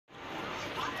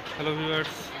Hello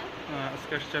viewers,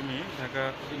 আজকে আসছি আমি ঢাকা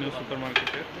নিউ সুপার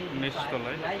মার্কেটের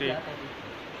নিচতলায় একটি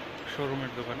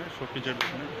শোরুমের দোকানে, শোপিজের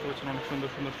দোকানে। দেখতে পাচ্ছেন অনেক সুন্দর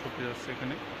সুন্দর শোপিজ আছে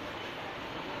এখানে।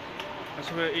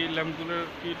 আসলে এই ল্যাম্পগুলোর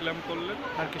কি ল্যাম্প করলেন?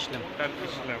 টার্কিশ ল্যাম্প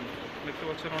দেখতে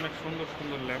পাচ্ছেন, অনেক সুন্দর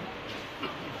সুন্দর ল্যাম্প।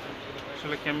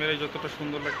 আসলে ক্যামেরায় যতটা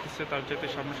সুন্দর লাগতেছে তার চাইতে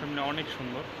সামনাসামনি অনেক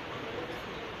সুন্দর।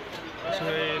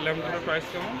 আসলে এই ল্যাম্পগুলোর প্রাইস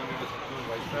কেমন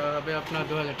হবে? আপনার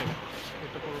 2000 টাকা।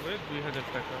 এটা পড়বে 2000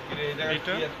 টাকা।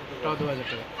 এটাও 2000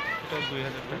 টাকা। এটাও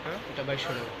 2000 টাকা। এটা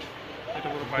 2200 টাকা। এটা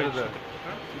পড়বে 2200 টাকা।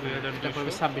 2000 এটা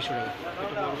পড়বে 2600 টাকা।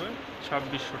 এটা পড়বে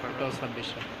 2600 টাকা। এটাও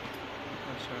 2600।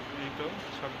 আচ্ছা, এইটাও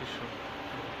 2600।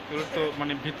 এগুলো তো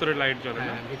মানে ভিতরে লাইট জ্বলে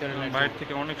না? ভিতরে লাইট বাইরে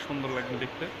থেকে অনেক সুন্দর লাগবে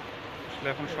দেখতে। আসলে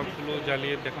এখন সবগুলো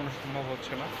জ্বালিয়ে দেখানো সম্ভব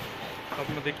হচ্ছে না।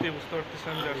 আপনারা দেখতেই বুঝতে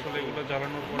পারতেছেন যে আসলে এগুলো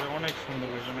জ্বালানোর পরে অনেক সুন্দর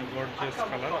লাগে, মানে গর্জিয়াস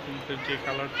কালার। আপনাদের যে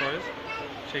কালার চয়েস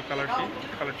সেই কালারটি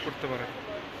কালেক্ট করতে পারেন।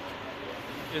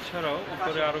 এছাড়াও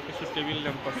উপরে আরও কিছু টেবিল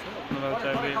ল্যাম্প আছে, আপনারা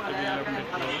চাইলে টেবিল ল্যাম্প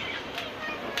দেখতে পাবেন।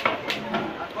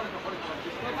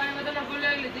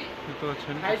 দেখতে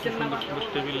পাচ্ছেন সুন্দর সুন্দর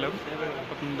টেবিল ল্যাম্প।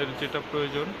 আপনাদের যেটা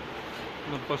প্রয়োজন,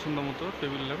 আপনার পছন্দ মতো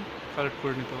টেবিল ল্যাম্প কালেক্ট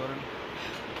করে নিতে পারেন।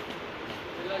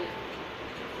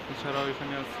 এছাড়াও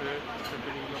এখানে আছে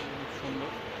টেবিল ল্যাম্প অনেক সুন্দর।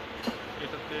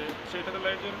 এটাতে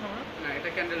লাইট জ্বলে না? এটা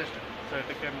ক্যান্ডেল স্ট্যান্ড। আচ্ছা,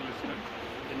 এটা ক্যান্ডেল স্ট্যান্ড।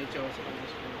 নিচেও আছে।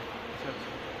 আচ্ছা আচ্ছা,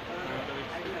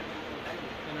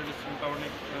 স্ট্যান্ডটা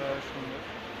অনেক সুন্দর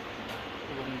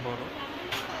এবং বড়।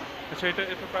 আচ্ছা, এটা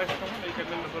প্রাইস কেমন? এই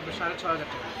ক্যান্ডেলটা পড়বে 6500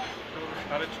 টাকা।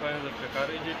 6500 টাকা। আর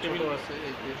এই যে টেবিল আছে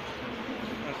এই যে।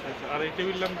 আচ্ছা আচ্ছা, আর এই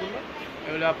টেবিল ল্যাম্পগুলো?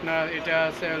 এগুলো আপনার এটা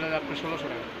আছে হলো আপনার 1600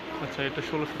 টাকা। আচ্ছা, এটা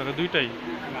 1600 টাকা দুইটাই?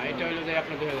 না, এটা হলো যে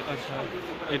আপনার 2000 টাকা। আচ্ছা,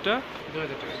 এটা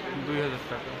 2000 টাকা। 2000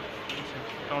 টাকা। আচ্ছা,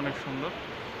 এটা অনেক সুন্দর।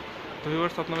 তো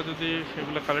ভিউয়ার্স, আপনারা যদি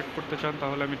সেগুলো কালেক্ট করতে চান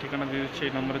তাহলে আমি ঠিকানা দিয়ে দিচ্ছি,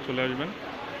 এই নম্বরে চলে আসবেন।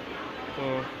 তো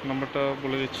নাম্বারটা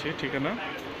বলে দিচ্ছি, ঠিকানা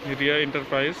Riya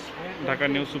enterprise, Dhaka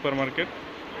new super market,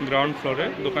 ground ফ্লোরে।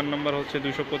 দোকান নাম্বার হচ্ছে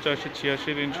 285, 86,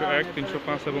 301,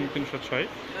 305 এবং 306।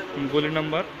 গলি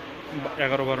নাম্বার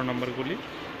 11-12 নম্বর গলি।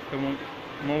 এবং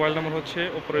মোবাইল নাম্বার হচ্ছে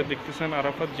ওপরে দেখতেছেন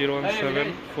আরাফাত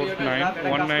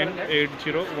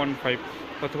 01749198015,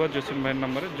 অথবা জসিম ভাইয়ের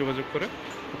নাম্বারে যোগাযোগ করে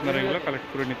আপনারা এগুলো কালেক্ট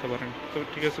করে নিতে পারেন। তো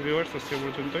ঠিক আছে ভিউয়ার্স, আজকে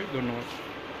পর্যন্তই, ধন্যবাদ।